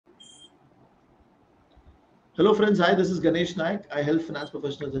Hello friends, hi, this is Ganesh Nayak. I help finance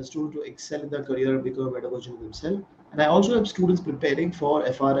professionals and students to excel in their career and become a better version of themselves. And I also help students preparing for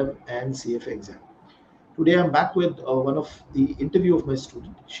FRM and CFA exam. Today I'm back with one of the interview of my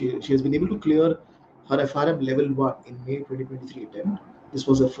student. She has been able to clear her FRM Level 1 in May 2023 attempt. This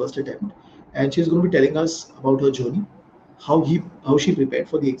was her first attempt. And she's going to be telling us about her journey, how she prepared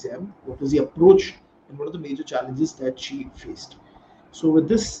for the exam, what was the approach, and what are the major challenges that she faced. So with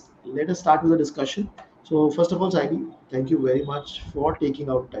this, let us start with the discussion. So first of all, Saidi, thank you very much for taking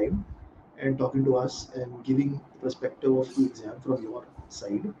out time and talking to us and giving perspective of the exam from your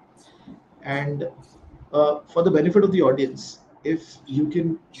side. And for the benefit of the audience, if you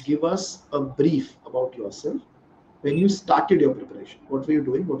can give us a brief about yourself, when you started your preparation, what were you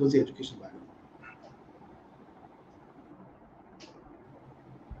doing? What was the education background?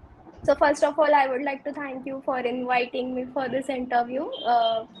 So first of all, I would like to thank you for inviting me for this interview.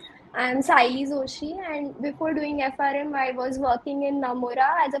 I'm Saylee Joshi, and before doing FRM, I was working in Namura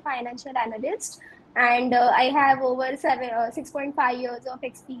as a financial analyst, and I have over 6.5 years of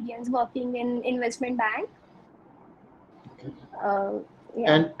experience working in investment bank. Okay. Uh,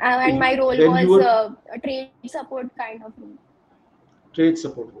 yeah, And and my role when you was were a trade support kind of role. trade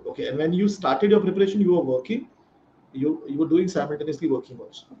support, okay, and when you started your preparation, you were working, you were doing simultaneously working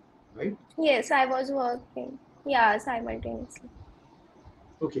also, right? Yes, I was working. Yeah, simultaneously.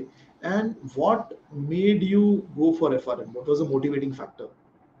 Okay. And what made you go for FRM? What was the motivating factor?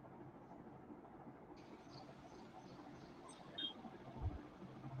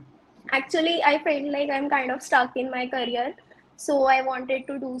 Actually, I felt like I'm kind of stuck in my career. So I wanted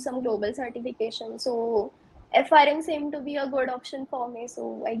to do some global certification. So FRM seemed to be a good option for me.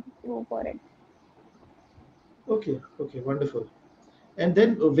 So I go for it. Okay, okay, wonderful. And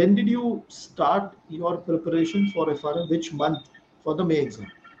then when did you start your preparation for FRM? Which month for the May exam?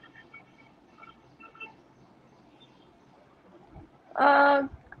 Uh,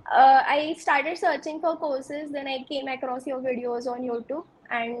 I started searching for courses. Then I came across your videos on YouTube.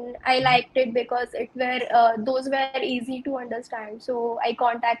 And I liked it because those were easy to understand. So I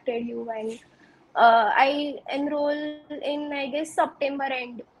contacted you and I enrolled in, I guess, September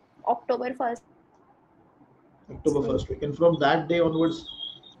end, October 1st week. October first week. And from that day onwards,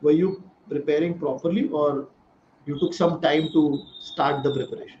 were you preparing properly or you took some time to start the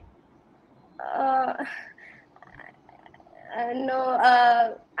preparation? Uh, no,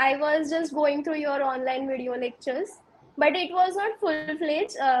 I was just going through your online video lectures, but it was not full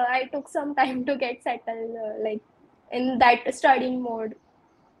fledged. I took some time to get settled, like in that studying mode.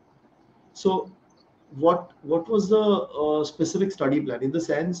 So, what was the specific study plan? In the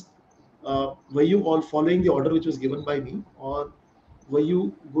sense, were you all following the order which was given by me, or were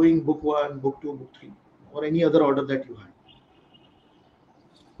you going book one, book two, book three, or any other order that you had?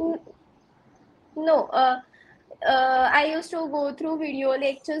 N- No, I used to go through video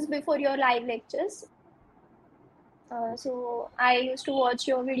lectures before your live lectures. So I used to watch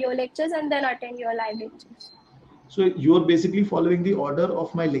your video lectures and then attend your live lectures. So you are basically following the order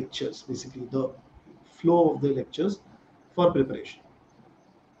of my lectures, basically the flow of the lectures for preparation,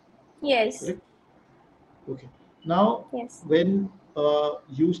 Yes, correct? Okay. Now, yes. when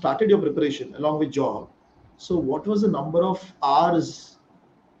you started your preparation along with job, so what was the number of hours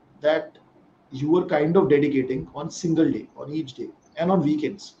that you were kind of dedicating on single day, on each day, and on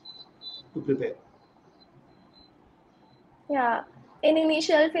weekends to prepare? Yeah, in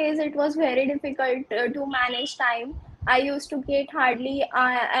initial phase, it was very difficult to manage time. I used to get hardly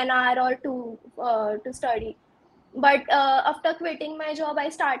an hour or two to study. But after quitting my job, I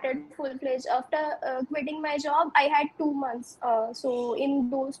started full fledged. After quitting my job, I had 2 months. So in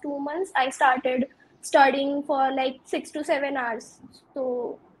those 2 months, I started studying for like 6 to 7 hours.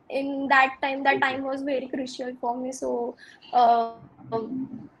 So in that Okay. time was very crucial for me. So uh,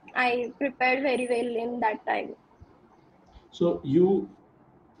 I prepared very well in that time. So you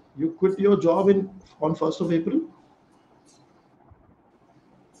quit your job in on 1st of April.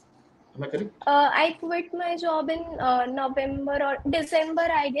 Am I correct? I quit my job in November or December,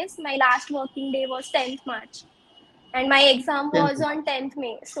 I guess. My last working day was 10th March. And my exam 10th was on March. 10th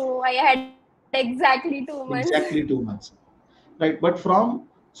May. So I had exactly 2 months. Exactly 2 months. Right. But from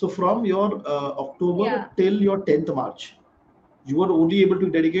your Yeah. October till your 10th March, you were only able to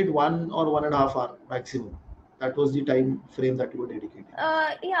dedicate 1 or 1.5 hour maximum. That was the time frame that you were dedicating.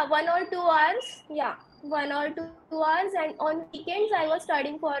 Yeah, 1 or 2 hours. Yeah, 1 or 2 hours. And on weekends, I was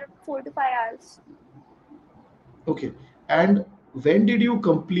studying for 4 to 5 hours. Okay. And when did you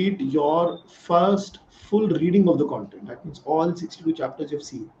complete your first full reading of the content? That means all 62 chapters you've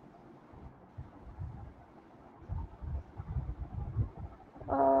seen.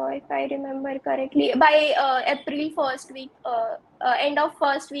 if I remember correctly, by April first week, end of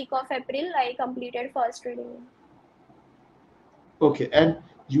first week of April, I completed first reading. Okay, and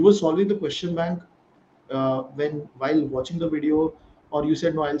you were solving the question bank when while watching the video, or you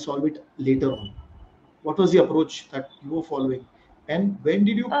said no, I'll solve it later on. What was the approach that you were following, and when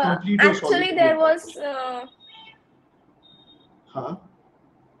did you complete your solving Actually, video there was approach? Huh?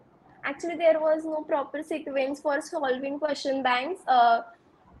 actually there was no proper sequence for solving question banks.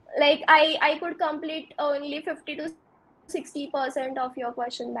 Like I could complete only 50 to 60% of your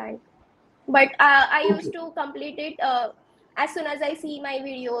question bank, but I used Okay, to complete it as soon as I see my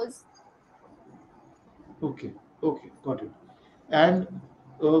videos. okay, okay, got it. And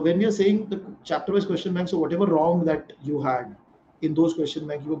when we are saying the chapter-wise question bank, so whatever wrong that you had in those question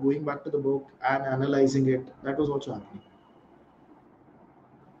bank, you were going back to the book and analyzing it. That was also happening.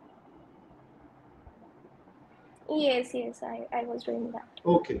 Yes, I was doing that.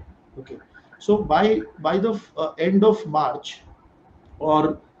 Okay, okay. So by the end of March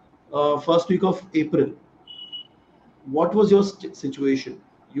or first week of April, what was your situation?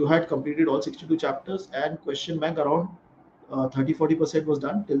 You had completed all 62 chapters and question bank around 30-40% was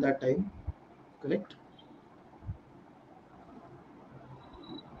done till that time, correct?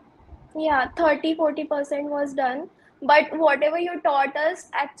 Yeah, 30-40% was done. But whatever you taught us,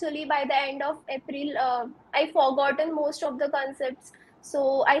 actually by the end of April, I forgotten most of the concepts.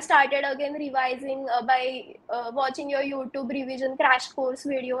 So I started again revising by watching your YouTube revision crash course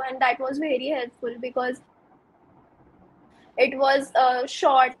video, and that was very helpful because it was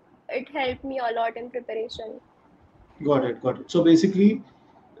short and it helped me a lot in preparation. Got it, got it. So basically,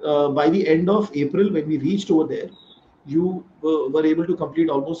 by the end of April, when we reached over there, you were able to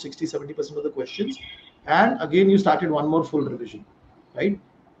complete almost 60-70% of the questions. And again, you started one more full revision, right?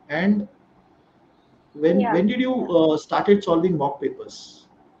 And when Yeah, did you yeah. started solving mock papers?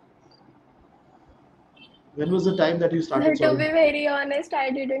 When was the time that you started To solving be mock papers? very honest, I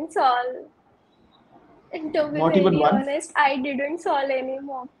didn't solve. To be Not even very one? honest, I didn't solve any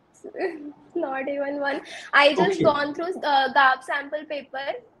mocks. Not even one. I just Okay. gone through GAP sample paper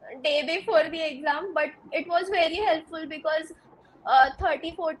day before the exam, but it was very helpful because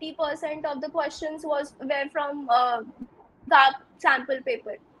 30-40% of the questions were from GAP sample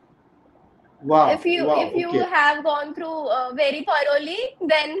paper. Wow, If wow, you okay. have gone through very thoroughly,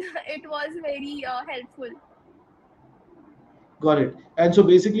 then it was very helpful. Got it. And so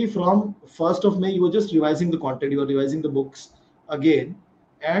basically, from 1st of May, you were just revising the content, you were revising the books again,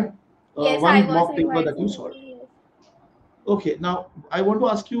 and Yes, I one was mock paper that you revising solved. again. Yes. Okay, now I want to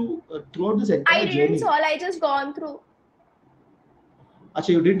ask you throughout this I entire didn't journey, solve. I just gone through.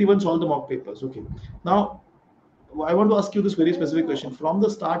 actually, you didn't even solve the mock papers. Okay, now I want to ask you this very specific question. No. From the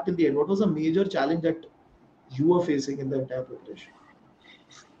start till the end, what was a major challenge that you were facing in the entire preparation?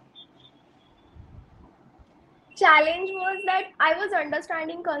 Challenge was that I was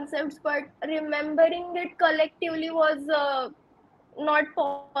understanding concepts, but remembering it collectively was not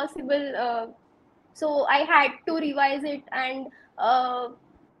possible. So I had to revise it, and uh,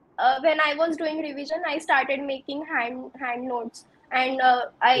 when I was doing revision, I started making hand notes, and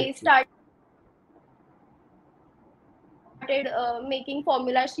I Okay, started making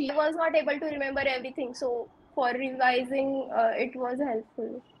formula sheets. I was not able to remember everything, so for revising, it was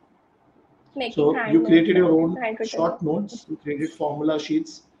helpful making hand so notes you and created your own handwritten notes. short notes, you created formula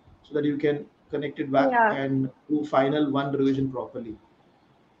sheets so that you can connect it back Yeah. and do final one revision properly.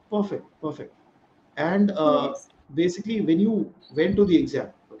 Perfect, perfect. And Yes. basically, when you went to the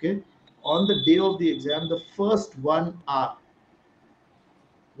exam, okay, on the day of the exam, the first 1 hour,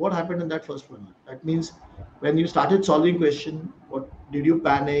 what happened in that first 1 hour? That means when you started solving question, what did you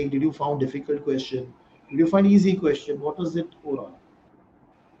panic? Did you found difficult question? Did you find easy question? What was it overall?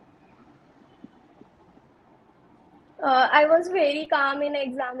 I was very calm in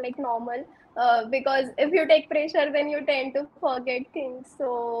exam, like normal. Because if you take pressure, then you tend to forget things.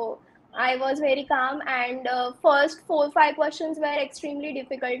 So I was very calm, and first 4-5 questions were extremely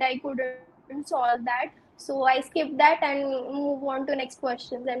difficult. I couldn't solve that, so I skipped that and move on to next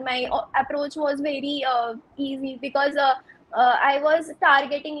questions. And my approach was very easy because I was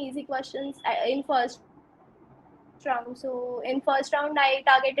targeting easy questions in first round. So in first round, I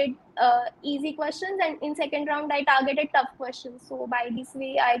targeted easy questions, and in second round, I targeted tough questions. So by this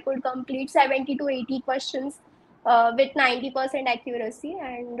way, I could complete 70 to 80 questions with 90% accuracy,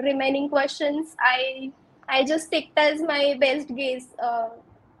 and remaining questions, I just ticked as my best guess.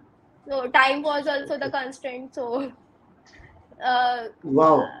 So time was also the Okay. constraint. So uh,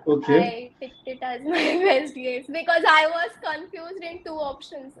 Wow. Okay. I picked it as my best guess because I was confused in two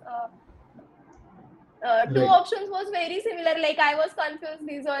options. Two Right. options was very similar. Like I was confused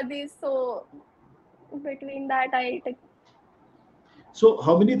these or these. So between that, I took. So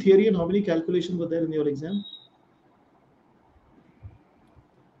how many theory and how many calculation were there in your exam?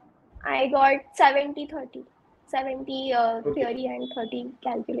 I got 70-30. 70 Okay. theory and 30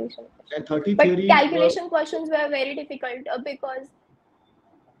 calculation And questions. 30 But theory were calculation questions were very difficult because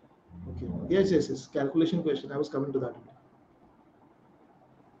okay. Yes, yes, yes. Calculation question. I was coming to that.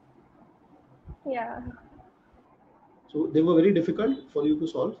 yeah, So they were very difficult for you to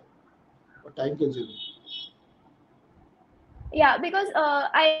solve or time consuming. yeah, because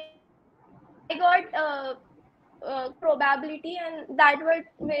I got probability and that were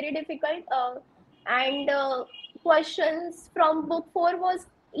very difficult. And questions from book 4 was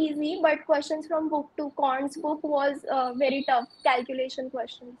easy, but questions from book 2 cons book was very tough calculation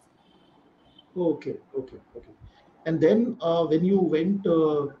questions. Okay, okay, okay. And then when you went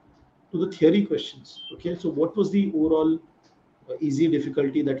to the theory questions, okay, so what was the overall easy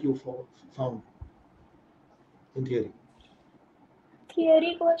difficulty that you found in theory?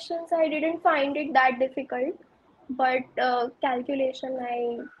 Theory questions I didn't find it that difficult, but calculation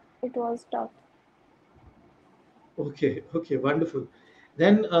I it was tough. Okay, okay, wonderful.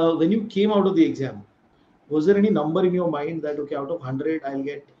 Then when you came out of the exam, was there any number in your mind that, okay, out of 100, I'll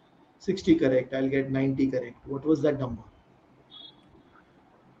get 60 correct, I'll get 90 correct? What was that number?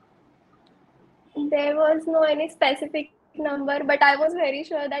 There was no any specific number, but I was very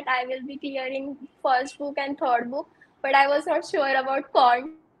sure that I will be clearing first book and third book. But I was not sure about cons.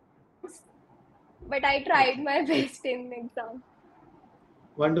 But I tried my Okay, best in exam.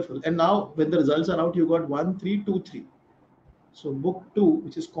 wonderful. And now when the results are out, you got 1, 3, 2, 3. So book two,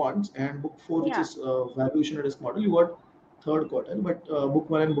 which is quants, and book four, which Yeah, is valuation and risk model, you got third quartile, but book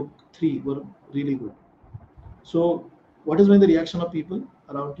one and book three were really good. So, what has been the reaction of people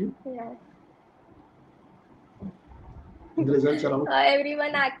around you yeah. when the results are out?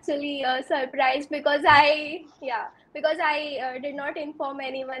 Everyone actually surprised because I did not inform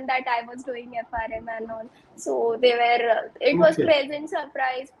anyone that I was doing FRM and all. So they were it was Okay, pleasant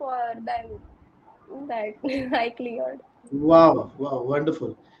surprise for them that I cleared. wow, wow,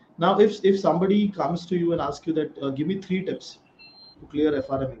 wonderful. Now, if somebody comes to you and asks you that, give me 3 tips to clear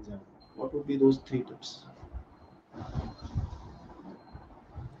FRM exam, what would be those 3 tips?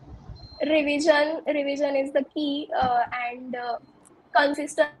 Revision is the key, and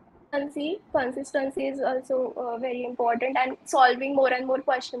consistency is also very important, and solving more and more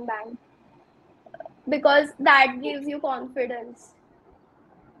question bank because that gives you confidence.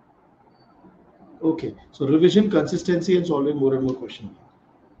 Okay, so revision, consistency, and solving more and more questions.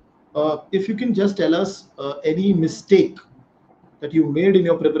 If you can just tell us any mistake that you made in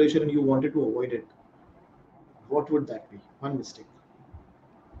your preparation and you wanted to avoid it, what would that be? One mistake.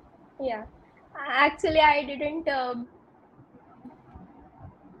 Yeah, actually I didn't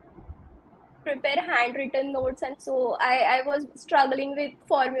prepare handwritten notes, and so I was struggling with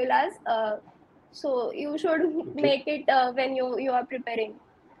formulas. So you should Okay, make it when you are preparing,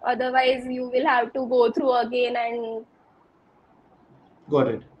 otherwise you will have to go through again. And got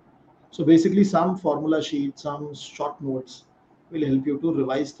it. So basically, some formula sheet, some short notes will help you to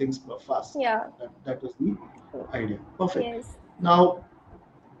revise things fast. yeah, That was the idea. Perfect. yes, Now,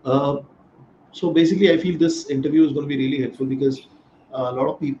 uh, so basically, I feel this interview is going to be really helpful because a lot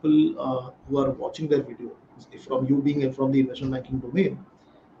of people who are watching that video, from you being from the investment banking domain,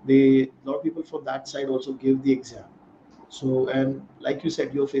 a lot of people from that side also give the exam. So, and like you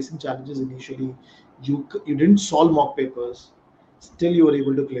said, you're facing challenges initially. You didn't solve mock papers, still you were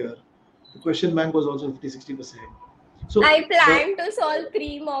able to clear. The question bank was also 50-60%. So I the planned to solve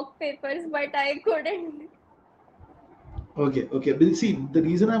 3 mock papers, but I couldn't. okay, okay. But see, the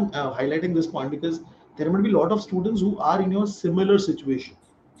reason I'm highlighting this point because there might be a lot of students who are in your similar situation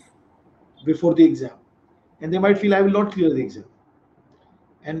before the exam, and they might feel I will not clear the exam,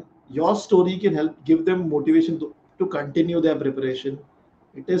 and your story can help give them motivation to continue their preparation.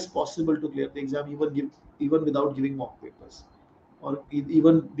 It is possible to clear the exam even without giving mock papers or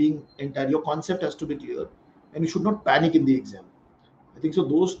even being entire. Your concept has to be clear, and you should not panic in the exam. I think so.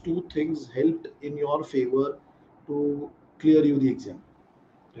 Those two things helped in your favor to clear you the exam,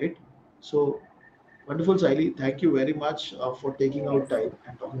 right? So wonderful, Saili. Thank you very much for taking out Yes, time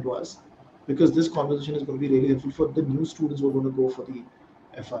and talking to us because this conversation is going to be really helpful for the new students who are going to go for the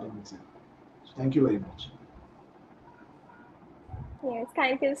FRM exam. So thank you very much. yes,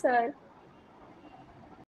 thank you, sir.